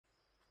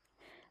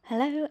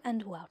Hello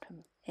and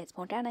welcome. It's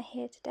Morgana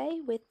here today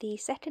with the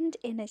second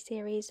in a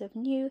series of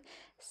new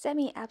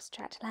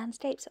semi-abstract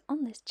landscapes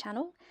on this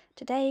channel.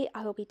 Today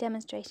I will be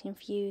demonstrating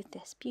for you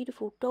this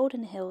beautiful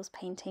Golden Hills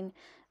painting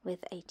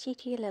with a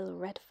cheeky little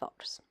red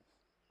fox.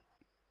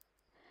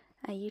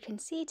 You can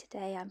see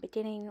today I'm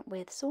beginning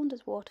with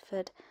Saunders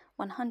Waterford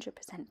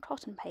 100%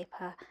 cotton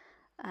paper,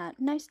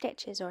 no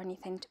sketches or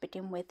anything to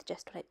begin with,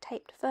 just got it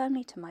taped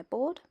firmly to my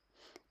board.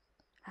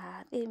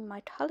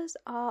 My colours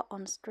are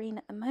on screen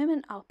at the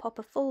moment. I'll pop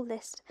a full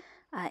list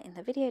in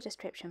the video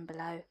description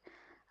below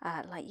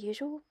like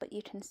usual, but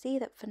you can see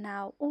that for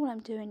now all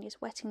I'm doing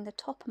is wetting the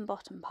top and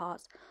bottom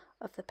parts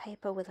of the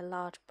paper with a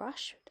large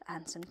brush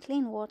and some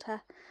clean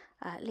water,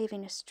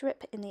 leaving a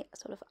strip in the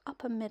sort of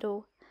upper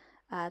middle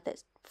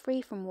that's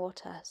free from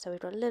water, so we've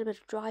got a little bit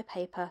of dry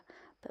paper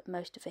but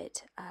most of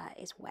it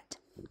is wet.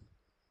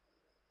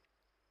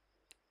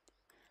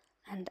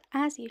 And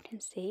as you can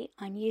see,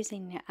 I'm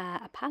using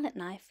a palette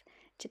knife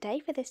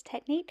today for this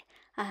technique,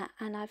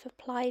 and I've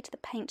applied the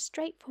paint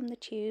straight from the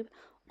tube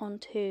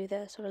onto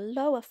the sort of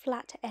lower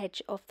flat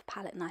edge of the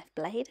palette knife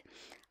blade,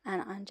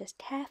 and I'm just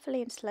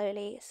carefully and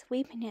slowly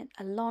sweeping it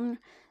along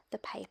the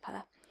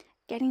paper,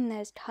 getting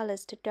those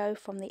colours to go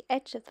from the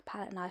edge of the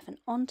palette knife and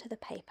onto the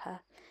paper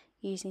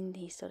using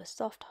these sort of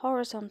soft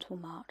horizontal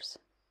marks,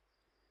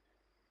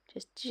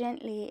 just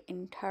gently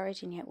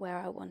encouraging it where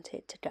I want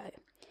it to go.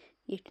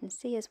 You can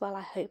see as well,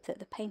 I hope, that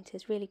the paint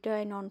is really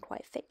going on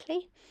quite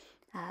thickly.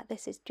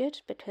 This is good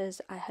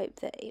because I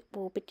hope that it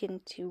will begin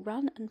to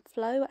run and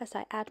flow as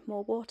I add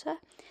more water.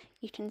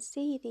 You can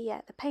see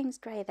the paint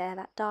spray there,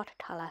 that darker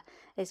colour,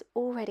 is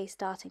already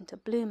starting to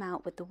bloom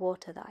out with the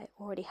water that I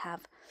already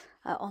have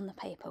on the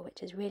paper,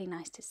 which is really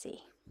nice to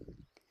see.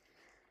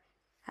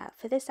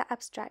 For this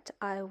abstract,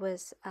 I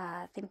was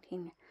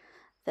thinking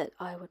that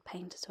I would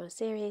paint a sort of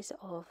series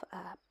of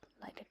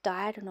like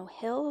diagonal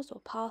hills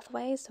or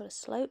pathways, sort of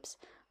slopes,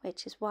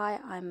 which is why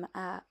I'm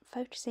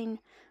focusing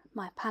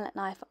my palette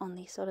knife on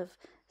these sort of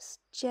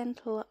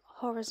gentle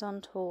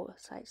horizontal,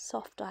 like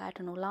soft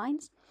diagonal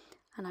lines,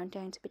 and I'm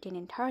going to begin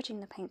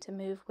encouraging the paint to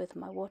move with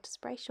my water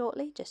spray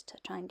shortly, just to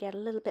try and get a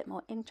little bit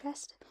more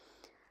interest.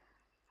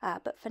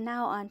 But for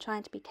now I'm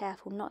trying to be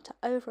careful not to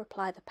over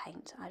apply the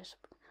paint. I just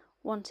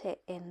want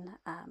it in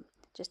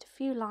just a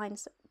few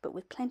lines but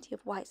with plenty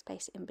of white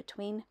space in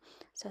between,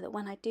 so that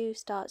when I do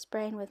start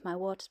spraying with my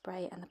water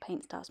spray and the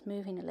paint starts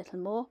moving a little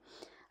more,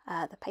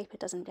 the paper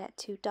doesn't get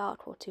too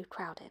dark or too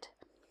crowded.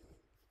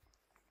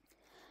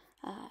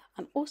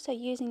 I'm also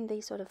using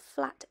the sort of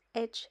flat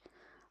edge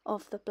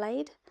of the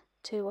blade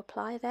to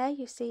apply there.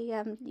 You see,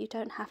 you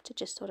don't have to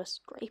just sort of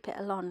scrape it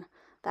along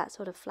that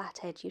sort of flat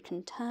edge. You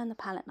can turn the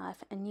palette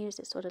knife and use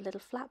this sort of little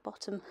flat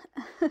bottom,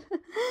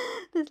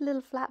 this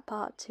little flat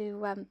part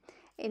to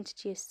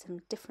introduce some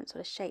different sort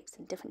of shapes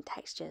and different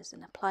textures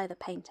and apply the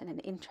paint in an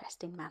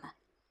interesting manner.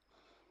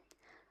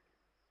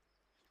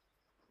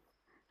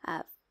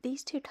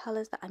 These two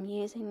colours that I'm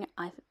using,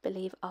 I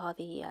believe, are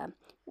the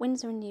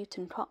Winsor &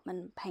 Newton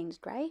Cotman Payne's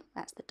Grey,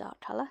 that's the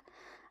dark colour,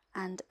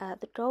 and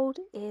the gold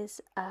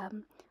is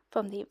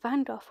from the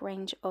Van Gogh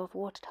range of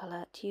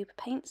watercolour tube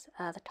paints.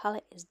 The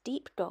colour is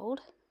deep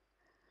gold,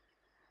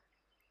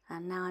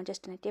 and now I'm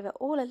just going to give it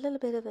all a little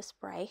bit of a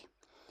spray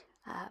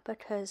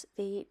because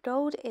the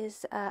gold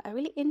is a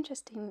really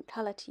interesting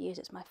colour to use.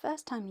 It's my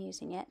first time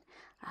using it.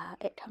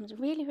 It comes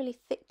really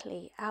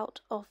thickly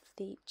out of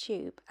the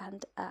tube,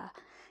 and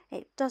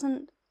it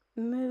doesn't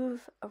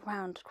move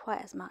around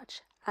quite as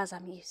much as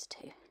I'm used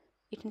to.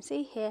 You can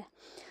see here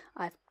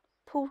I've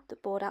pulled the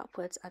board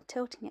upwards, I'm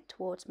tilting it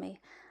towards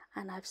me,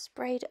 and I've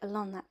sprayed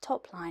along that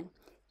top line.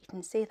 You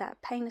can see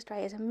that Payne's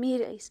Grey is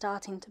immediately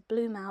starting to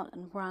bloom out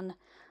and run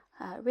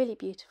really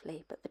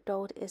beautifully, but the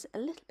gold is a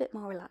little bit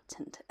more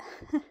reluctant.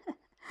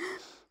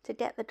 To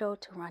get the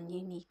gold to run,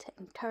 you need to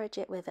encourage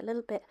it with a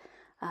little bit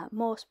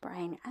more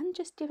spraying and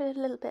just give it a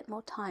little bit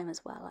more time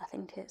as well. I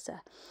think it's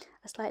a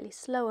slightly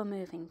slower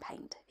moving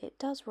paint. It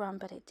does run,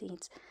 but it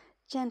needs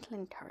gentle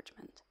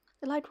encouragement,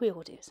 like we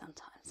all do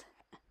sometimes.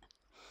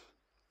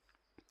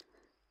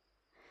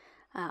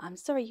 I'm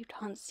sorry you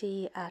can't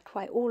see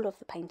quite all of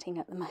the painting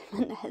at the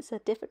moment. It's a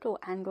difficult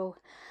angle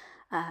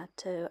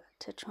to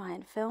try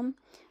and film,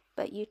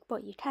 but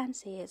what you can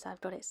see is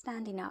I've got it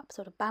standing up,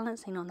 sort of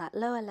balancing on that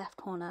lower left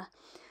corner,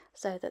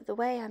 so that the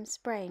way I'm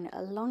spraying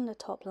along the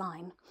top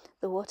line,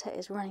 the water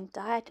is running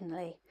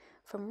diagonally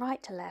from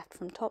right to left,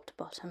 from top to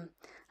bottom,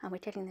 and we're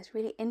getting this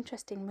really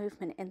interesting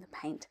movement in the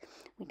paint.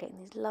 We're getting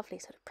these lovely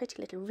sort of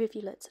pretty little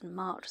rivulets and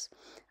marks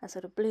and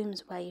sort of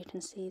blooms where you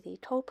can see the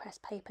cold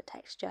pressed paper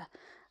texture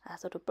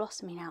sort of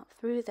blossoming out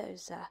through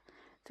those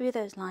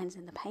lines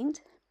in the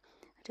paint.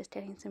 Just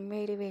getting some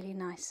really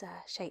nice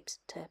shapes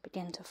to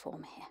begin to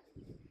form here.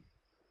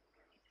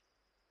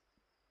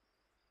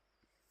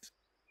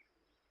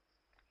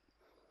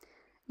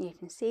 You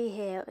can see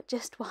here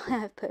just why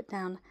I've put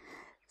down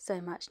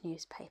so much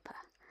newspaper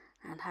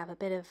and have a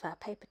bit of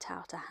paper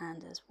towel to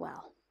hand as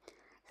well.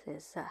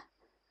 This is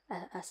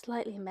a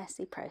slightly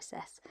messy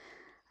process,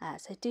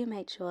 So do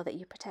make sure that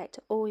you protect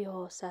all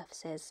your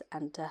surfaces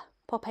and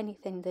pop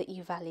anything that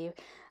you value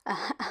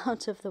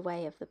out of the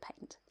way of the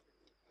paint.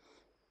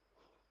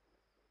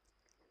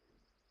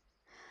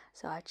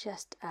 So I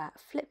just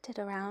flipped it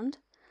around,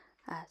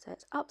 so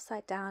it's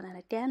upside down, and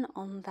again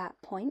on that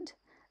point,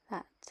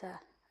 that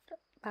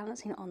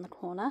balancing on the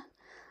corner,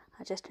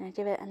 I'm just going to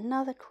give it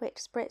another quick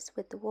spritz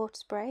with the water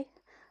spray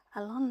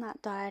along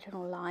that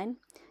diagonal line,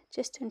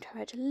 just to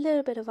encourage a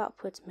little bit of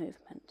upwards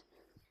movement.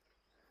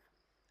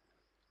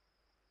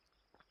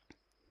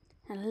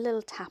 And a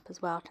little tap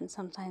as well can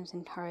sometimes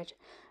encourage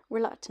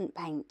reluctant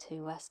paint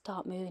to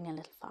start moving a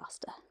little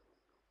faster.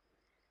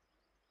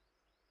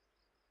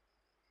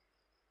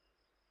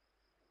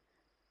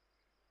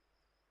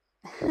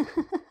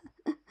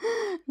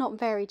 Not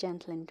very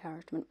gentle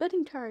encouragement, but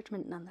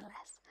encouragement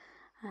nonetheless.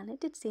 And it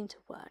did seem to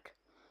work.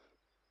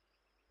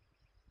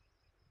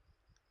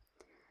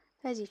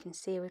 As you can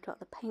see, we've got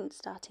the paint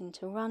starting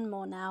to run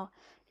more now,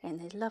 getting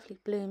those lovely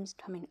blooms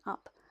coming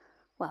up,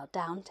 well,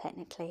 down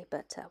technically,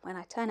 but when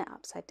I turn it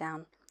upside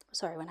down,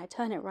 sorry, when I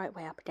turn it right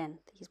way up again,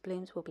 these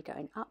blooms will be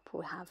going up.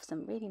 We'll have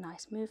some really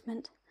nice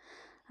movement.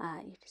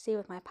 You can see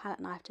with my palette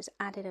knife, just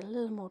added a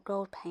little more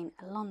gold paint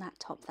along that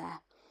top there,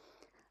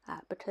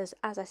 because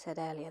as I said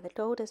earlier, the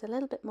gold is a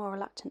little bit more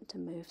reluctant to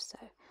move, so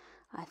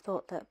I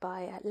thought that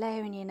by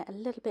layering in a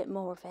little bit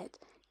more of it,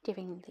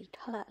 giving the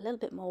colour a little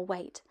bit more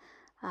weight,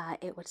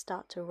 it would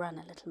start to run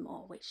a little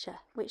more,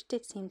 which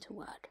did seem to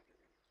work.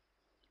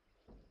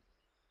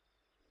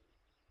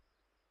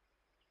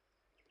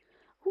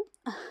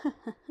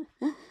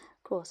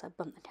 Of course I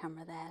bumped the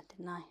camera there,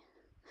 didn't I?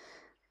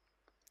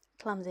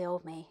 Clumsy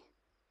old me.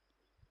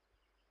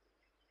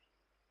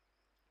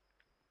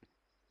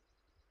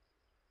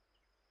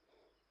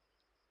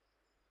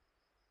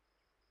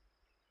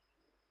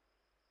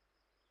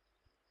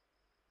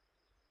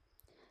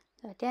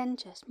 So again,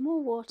 just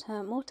more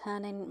water, more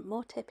turning,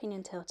 more tipping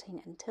and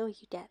tilting until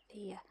you get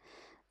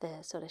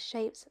the sort of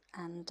shapes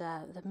and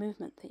the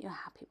movement that you're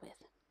happy with.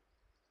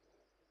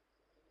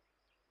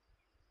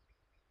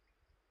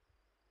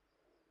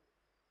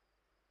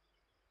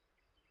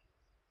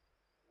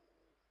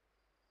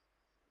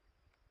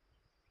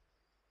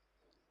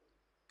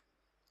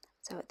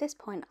 So at this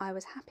point I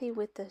was happy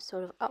with the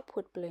sort of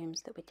upward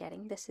blooms that we're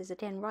getting. This is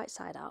again right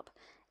side up,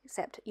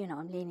 except, you know,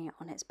 I'm leaning it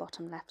on its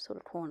bottom left sort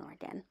of corner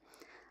again.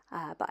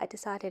 But I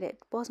decided it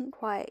wasn't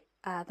quite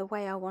the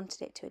way I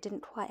wanted it to. It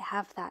didn't quite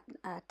have that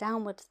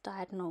downwards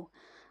diagonal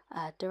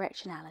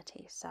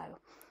directionality. So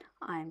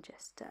I'm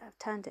just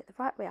turned it the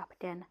right way up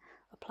again,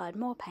 applied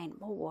more paint,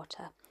 more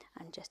water,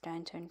 and just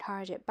going to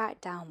encourage it back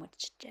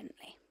downwards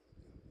gently.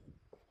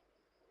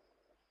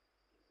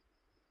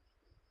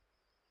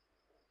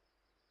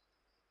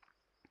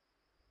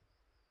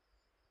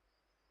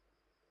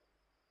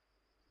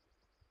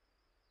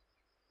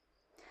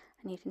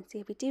 And you can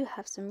see we do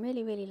have some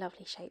really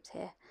lovely shapes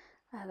here.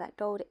 That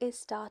gold is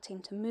starting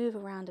to move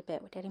around a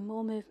bit. We're getting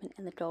more movement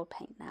in the gold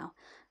paint now,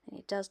 and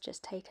it does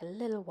just take a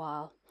little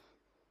while.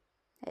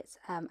 It's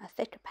a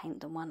thicker paint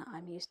than one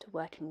I'm used to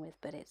working with,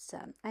 but it's,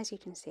 as you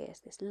can see,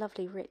 it's this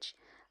lovely rich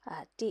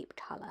deep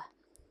colour.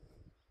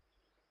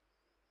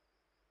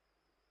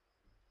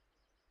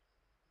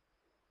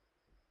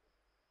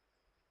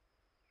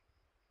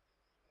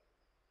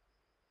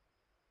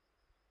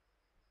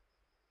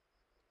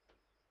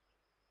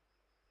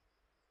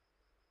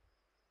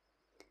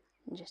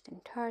 And just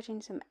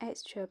encouraging some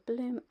extra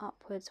bloom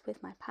upwards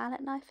with my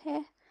palette knife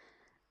here.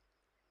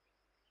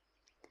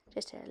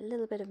 Just a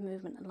little bit of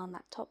movement along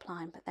that top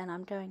line, but then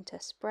I'm going to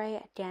spray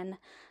it again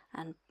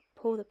and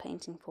pull the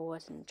painting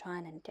forward and try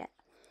and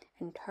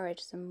encourage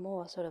some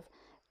more sort of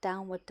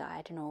downward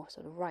diagonal,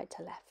 sort of right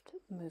to left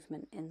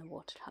movement in the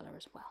watercolour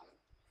as well.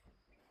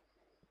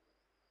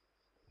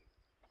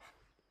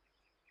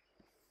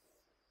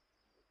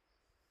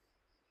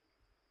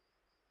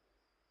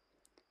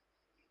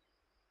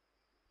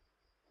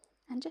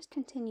 And just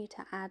continue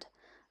to add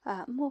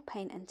more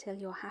paint until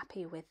you're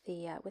happy with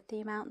the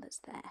amount that's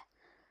there.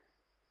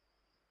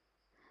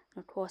 And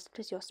of course,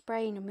 because you're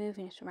spraying and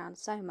moving it around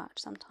so much,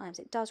 sometimes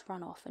it does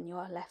run off and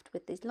you're left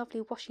with these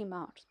lovely washy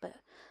marks, but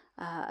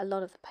a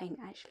lot of the paint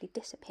actually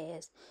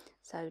disappears.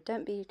 So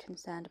don't be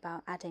concerned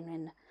about adding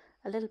in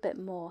a little bit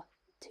more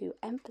to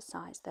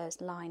emphasize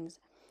those lines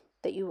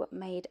that you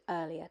made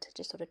earlier, to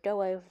just sort of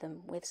go over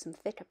them with some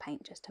thicker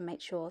paint just to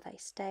make sure they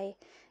stay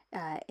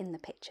in the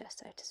picture,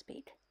 so to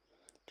speak.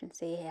 You can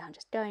see here I'm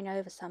just going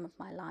over some of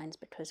my lines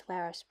because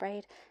where I've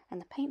sprayed and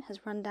the paint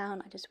has run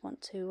down, I just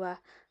want to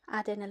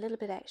add in a little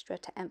bit extra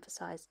to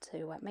emphasize,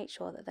 to make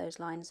sure that those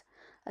lines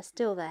are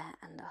still there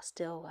and are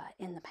still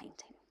in the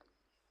painting.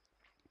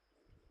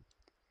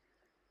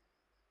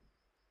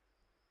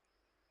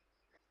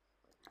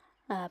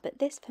 But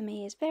this for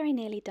me is very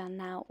nearly done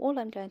now. All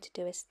I'm going to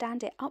do is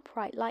stand it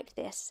upright like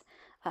this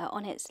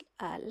on its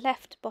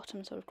left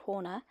bottom sort of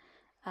corner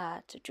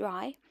to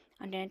dry.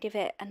 I'm going to give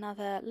it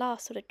another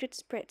last sort of good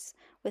spritz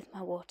with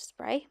my water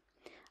spray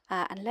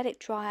and let it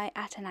dry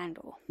at an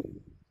angle.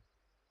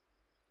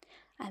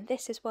 And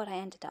this is what I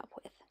ended up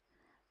with.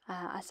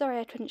 Sorry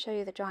I couldn't show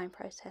you the drying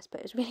process, but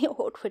it was really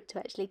awkward to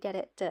actually get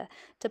it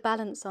to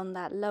balance on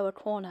that lower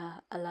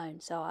corner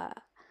alone, so I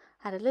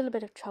had a little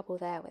bit of trouble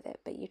there with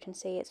it, but you can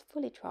see it's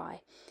fully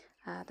dry.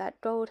 That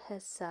gold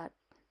has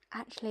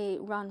actually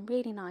run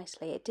really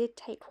nicely. It did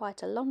take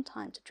quite a long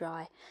time to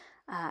dry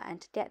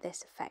and to get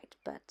this effect,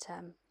 but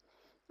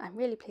I'm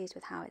really pleased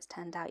with how it's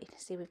turned out. You can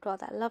see we've got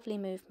that lovely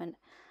movement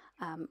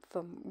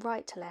from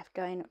right to left,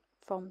 going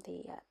from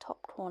the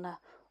top corner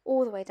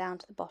all the way down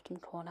to the bottom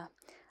corner.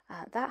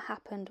 That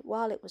happened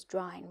while it was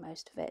drying,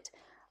 most of it.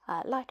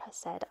 Like I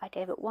said, I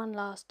gave it one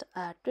last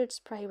good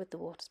spray with the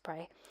water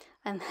spray,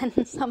 and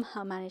then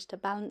somehow managed to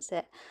balance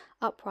it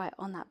upright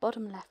on that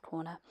bottom left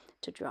corner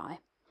to dry.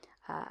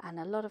 And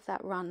a lot of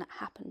that run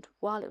happened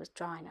while it was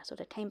drying. I sort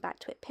of came back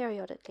to it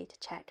periodically to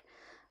check.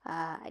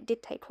 It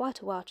did take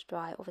quite a while to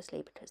dry,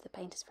 obviously, because the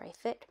paint is very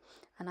thick,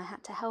 and I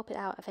had to help it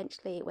out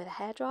eventually with a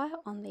hairdryer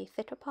on the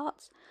thicker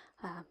parts,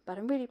 but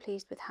I'm really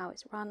pleased with how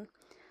it's run.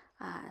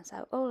 And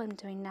so all I'm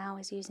doing now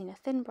is using a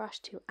thin brush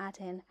to add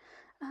in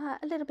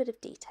a little bit of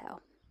detail.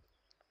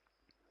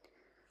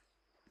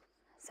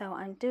 So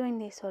I'm doing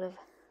these sort of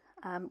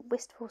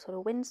wistful sort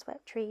of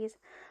windswept trees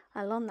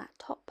along that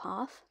top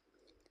path.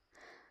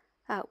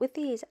 With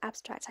these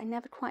abstracts, I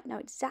never quite know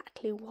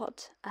exactly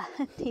what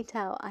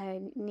detail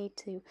I need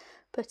to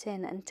put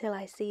in until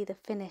I see the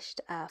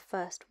finished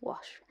first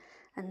wash,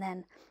 and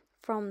then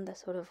from the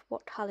sort of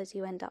what colours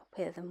you end up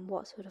with and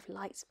what sort of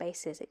light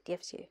spaces it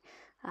gives you,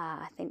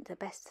 I think the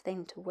best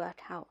thing to work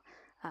out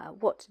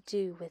what to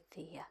do with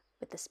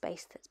the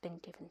space that's been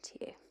given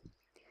to you.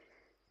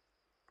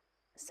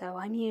 So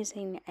I'm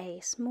using a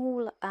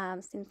small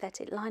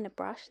synthetic liner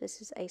brush.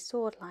 This is a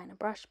sword liner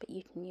brush, but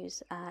you can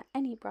use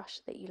any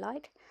brush that you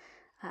like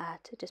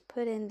to just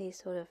put in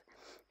these sort of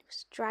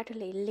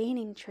straggly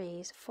leaning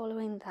trees,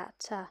 following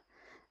that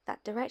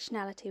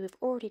directionality we've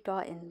already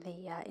got in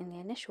the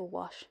initial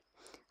wash.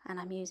 And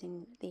I'm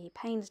using the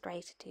Payne's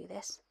Grey to do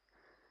this.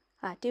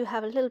 I do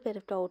have a little bit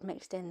of gold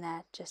mixed in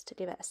there just to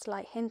give it a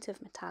slight hint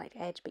of metallic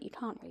edge, but you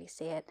can't really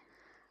see it.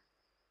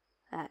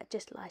 It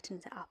just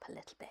lightens it up a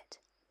little bit.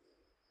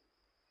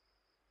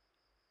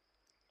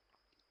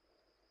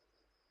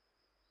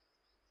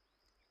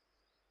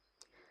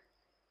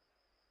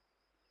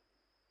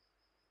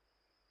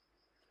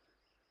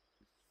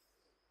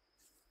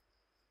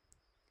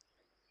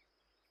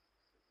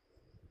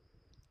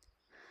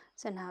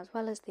 So now, as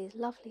well as these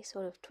lovely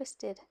sort of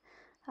twisted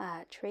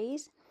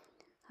trees,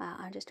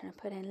 I'm just going to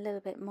put in a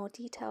little bit more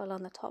detail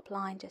on the top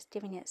line, just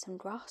giving it some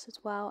grass as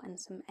well and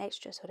some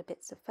extra sort of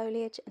bits of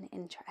foliage and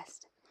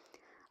interest.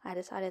 I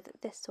decided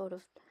that this sort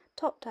of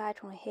top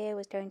diagonal here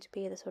was going to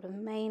be the sort of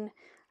main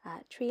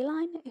tree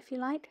line, if you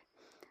like,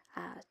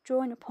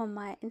 drawing upon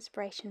my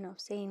inspiration of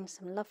seeing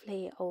some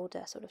lovely old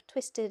sort of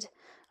twisted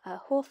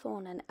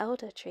hawthorn and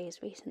elder trees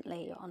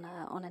recently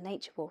on a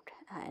nature walk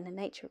in a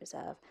nature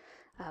reserve,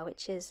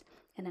 which is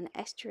in an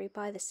estuary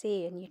by the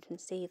sea, and you can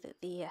see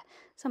that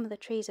some of the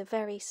trees are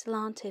very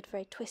slanted,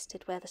 very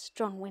twisted, where the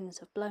strong winds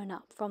have blown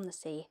up from the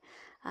sea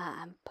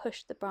and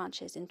pushed the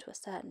branches into a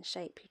certain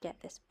shape. You get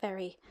this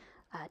very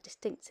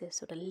distinctive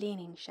sort of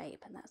leaning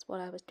shape, and that's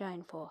what I was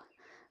going for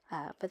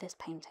this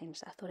painting.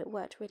 So I thought it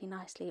worked really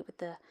nicely with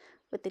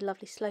the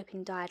lovely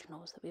sloping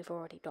diagonals that we've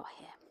already got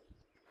here.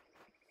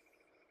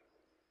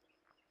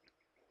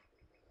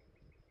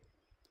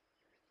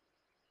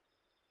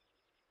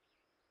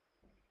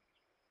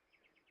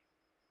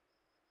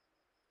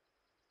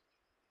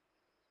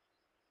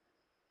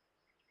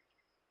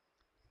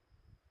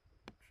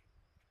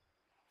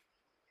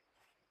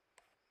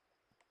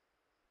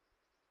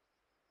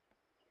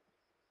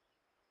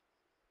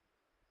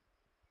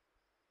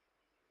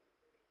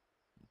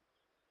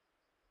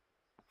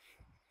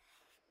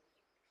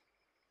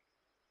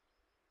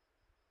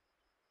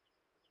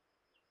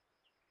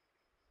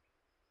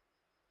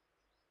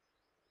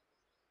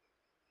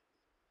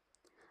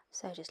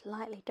 So just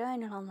lightly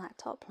going along that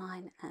top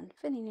line and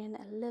filling in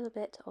a little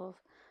bit of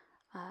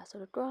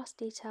sort of grass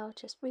detail,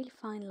 just really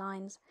fine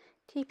lines,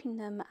 keeping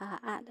them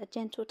at a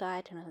gentle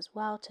diagonal as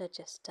well to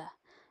just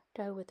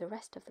go with the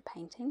rest of the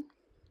painting.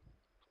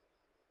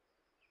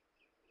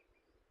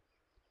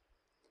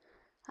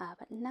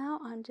 But now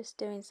I'm just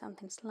doing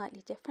something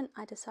slightly different.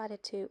 I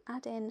decided to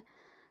add in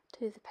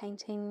to the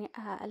painting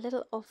a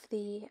little of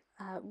the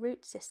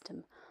root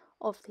system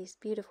of these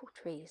beautiful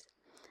trees.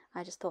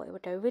 I just thought it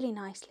would go really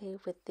nicely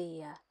with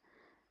the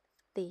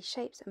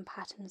shapes and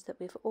patterns that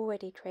we've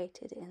already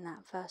created in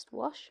that first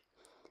wash.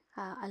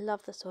 I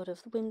love the sort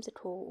of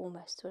whimsical,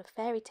 almost sort of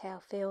fairy tale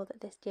feel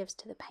that this gives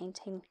to the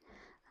painting.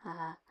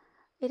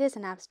 It is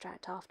an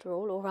abstract after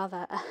all, or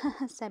rather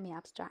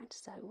semi-abstract,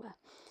 so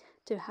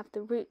to have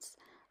the roots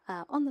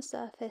on the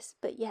surface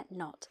but yet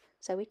not,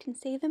 so we can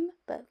see them,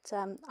 but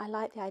I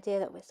like the idea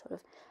that we've sort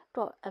of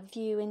got a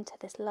view into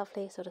this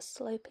lovely sort of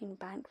sloping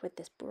bank with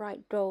this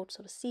bright gold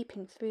sort of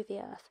seeping through the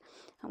earth,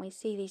 and we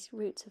see these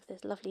roots of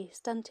this lovely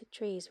stunted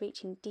trees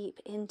reaching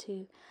deep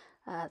into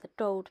the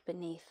gold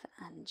beneath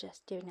and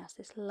just giving us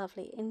this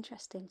lovely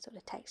interesting sort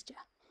of texture.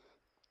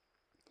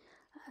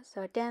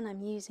 So again,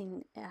 I'm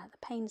using the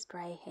Payne's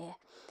Grey here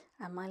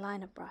and my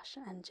liner brush,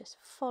 and just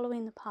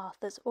following the path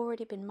that's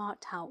already been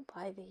marked out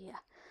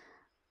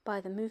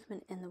by the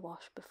movement in the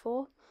wash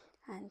before,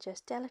 and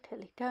just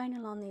delicately going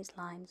along these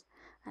lines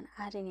and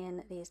adding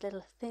in these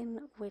little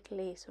thin,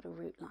 wiggly sort of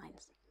root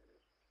lines.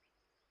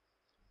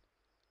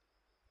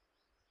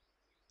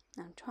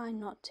 Now I'm trying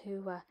not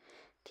to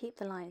keep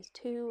the lines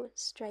too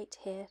straight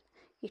here.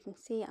 You can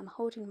see I'm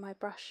holding my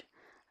brush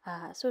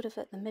sort of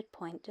at the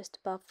midpoint, just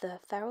above the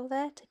ferrule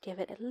there, to give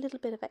it a little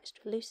bit of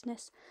extra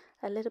looseness,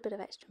 a little bit of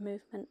extra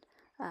movement,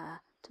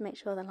 to make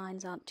sure the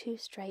lines aren't too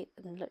straight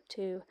and look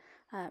too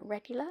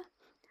regular.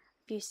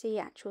 If you see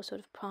actual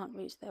sort of plant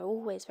roots, they're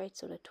always very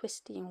sort of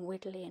twisty and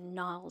wiggly and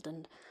gnarled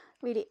and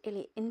really,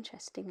 really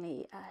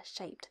interestingly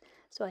shaped,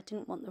 so I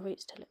didn't want the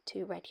roots to look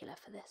too regular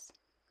for this.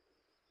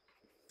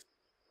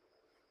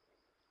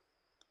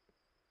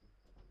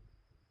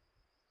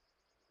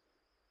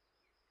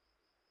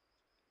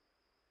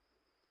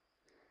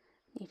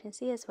 You can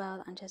see as well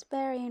that I'm just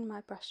varying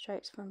my brush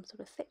strokes from sort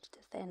of thick to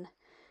thin,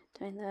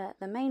 doing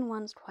the main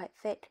ones quite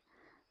thick,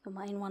 the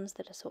main ones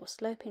that are sort of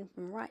sloping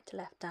from right to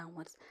left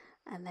downwards,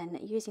 and then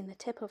using the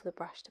tip of the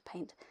brush to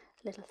paint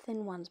little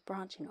thin ones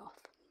branching off.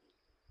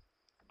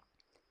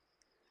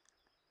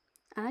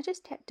 And I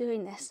just kept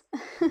doing this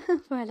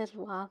for a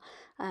little while.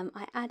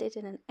 I added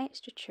in an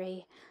extra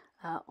tree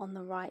on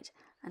the right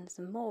and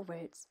some more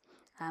roots.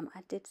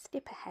 I did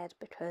skip ahead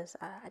because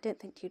I don't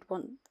think you'd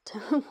want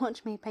to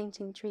watch me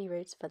painting tree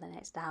roots for the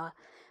next hour,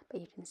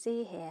 but you can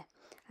see here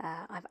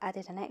I've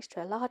added an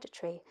extra larger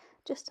tree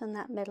just on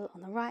that middle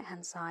on the right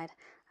hand side,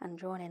 and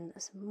drawn in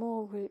some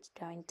more roots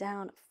going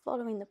down,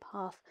 following the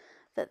path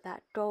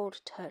that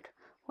gold took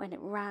when it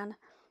ran,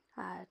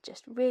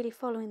 just really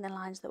following the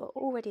lines that were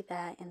already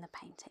there in the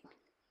painting.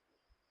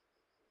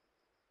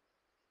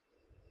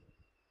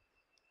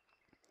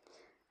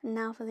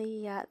 Now for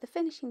the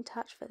finishing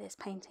touch for this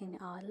painting,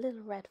 our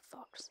little red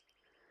fox.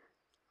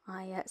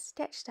 I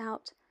sketched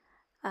out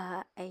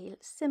a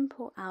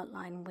simple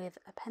outline with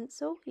a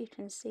pencil. You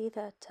can see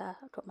that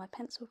I've got my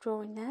pencil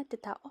drawing there.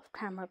 Did that off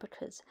camera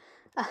because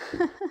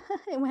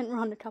it went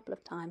wrong a couple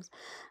of times,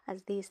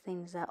 as these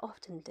things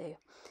often do,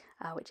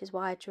 which is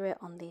why I drew it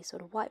on the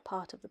sort of white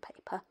part of the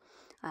paper,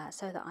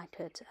 so that I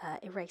could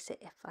erase it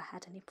if I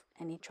had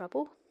any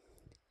trouble.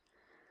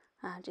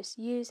 Just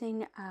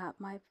using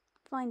my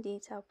fine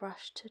detail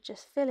brush to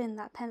just fill in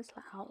that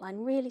pencil outline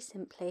really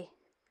simply,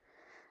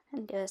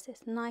 and gives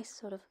this nice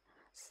sort of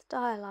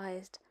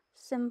stylized,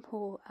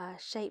 simple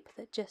shape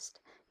that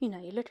just, you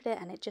look at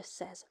it and it just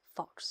says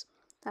fox.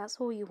 That's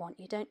all you want.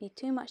 You don't need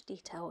too much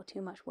detail or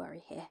too much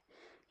worry here.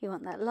 You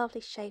want that lovely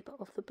shape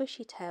of the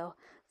bushy tail,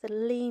 the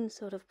lean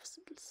sort of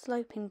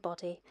sloping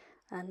body,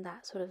 and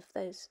that sort of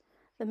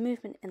the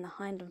movement in the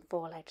hind and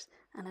forelegs,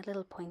 and a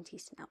little pointy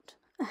snout.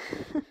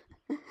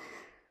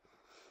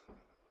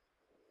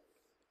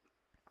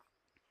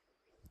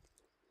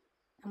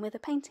 And with a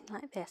painting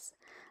like this,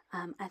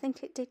 I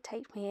think it did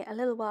take me a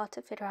little while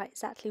to figure out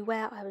exactly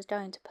where I was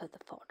going to put the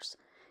fox.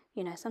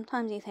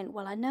 Sometimes you think,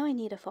 well, I know I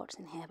need a fox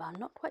in here, but I'm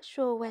not quite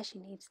sure where she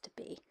needs to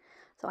be.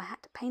 So I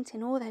had to paint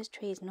in all those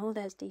trees and all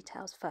those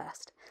details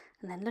first,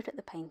 and then look at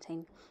the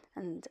painting,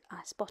 and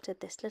I spotted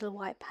this little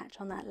white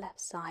patch on that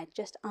left side,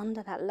 just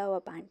under that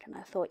lower bank, and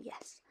I thought,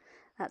 yes,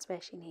 that's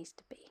where she needs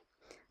to be.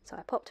 So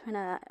I popped her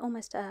in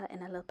almost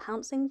in a little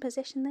pouncing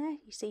position there.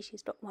 You see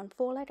she's got one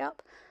foreleg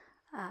up,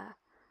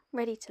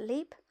 ready to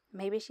leap.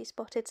 Maybe she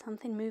spotted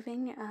something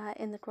moving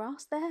in the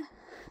grass there.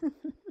 You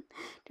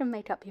can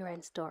make up your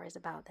own stories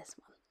about this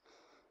one.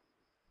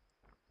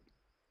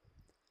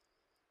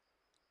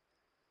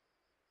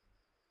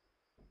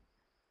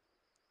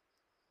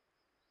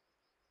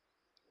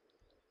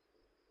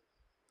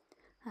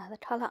 The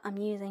colour I'm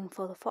using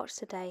for the fox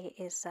today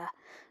is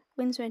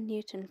Winsor &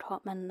 Newton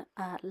Cotman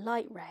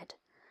Light Red.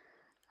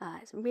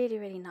 It's a really,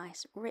 really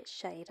nice, rich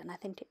shade, and I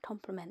think it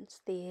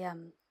complements the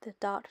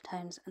dark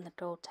tones and the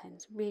gold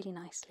tones really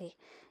nicely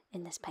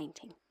in this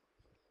painting.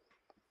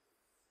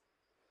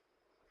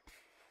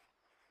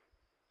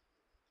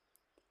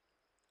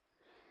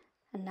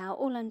 And now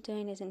all I'm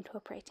doing is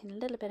incorporating a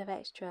little bit of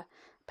extra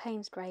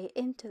Payne's Grey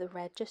into the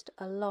red just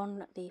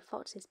along the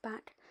fox's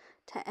back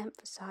to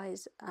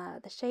emphasise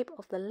the shape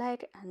of the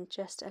leg, and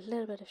just a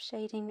little bit of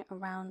shading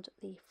around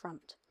the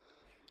front.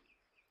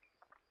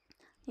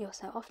 You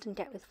also often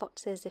get with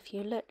foxes, if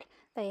you look,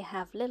 they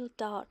have little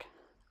dark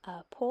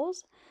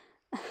paws,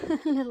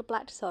 little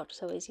black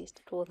socks, always used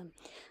to call them.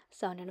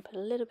 So I'm going to put a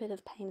little bit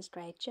of Payne's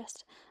Grey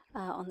just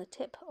on the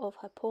tip of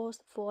her paws,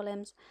 the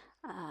forelimbs,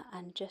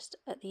 and just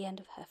at the end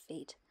of her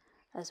feet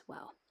as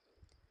well.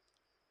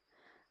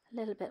 A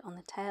little bit on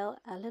the tail,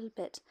 a little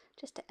bit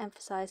just to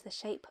emphasise the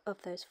shape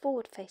of those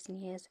forward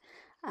facing ears,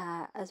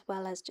 as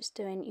well as just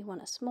you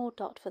want a small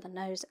dot for the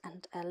nose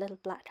and a little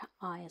black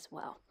eye as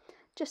well,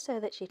 just so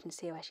that she can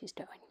see where she's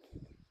going.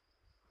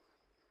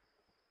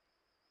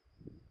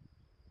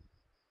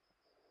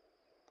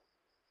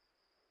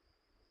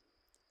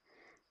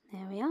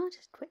 There we are,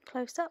 just a quick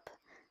close up.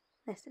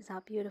 This is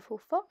our beautiful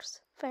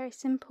fox, very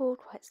simple,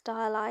 quite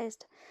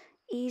stylised,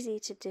 easy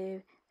to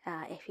do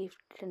if you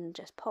can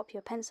just pop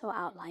your pencil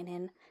outline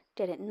in,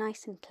 get it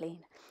nice and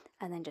clean,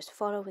 and then just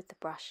follow with the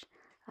brush.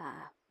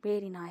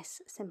 Really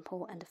nice,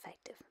 simple and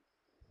effective.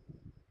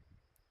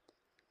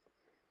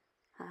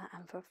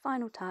 And for a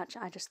final touch,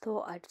 I just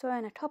thought I'd throw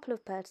in a couple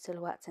of bird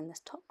silhouettes in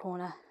this top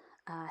corner.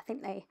 I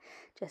think they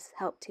just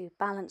help to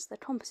balance the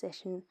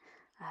composition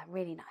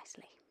really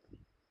nicely.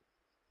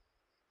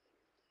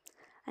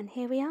 And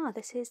here we are,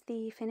 this is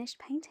the finished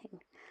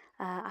painting.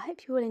 I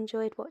hope you all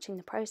enjoyed watching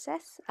the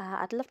process.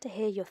 I'd love to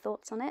hear your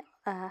thoughts on it.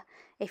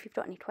 If you've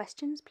got any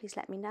questions, please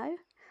let me know.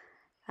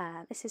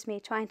 This is me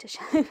trying to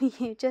show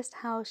you just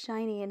how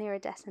shiny and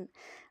iridescent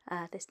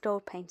this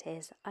gold paint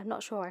is. I'm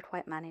not sure I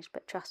quite managed,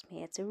 but trust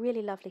me, it's a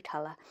really lovely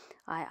colour.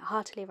 I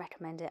heartily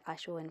recommend it. I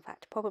shall in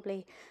fact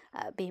probably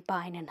be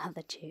buying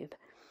another tube.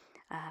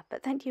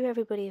 But thank you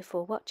everybody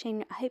for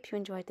watching. I hope you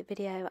enjoyed the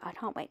video. I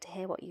can't wait to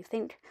hear what you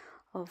think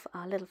of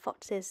our little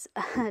fox's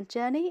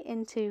journey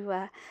into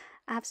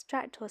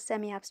abstract or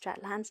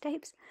semi-abstract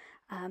landscapes.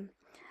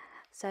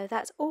 So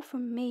that's all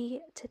from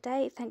me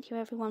today. Thank you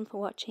everyone for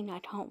watching. I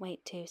can't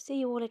wait to see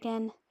you all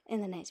again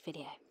in the next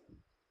video.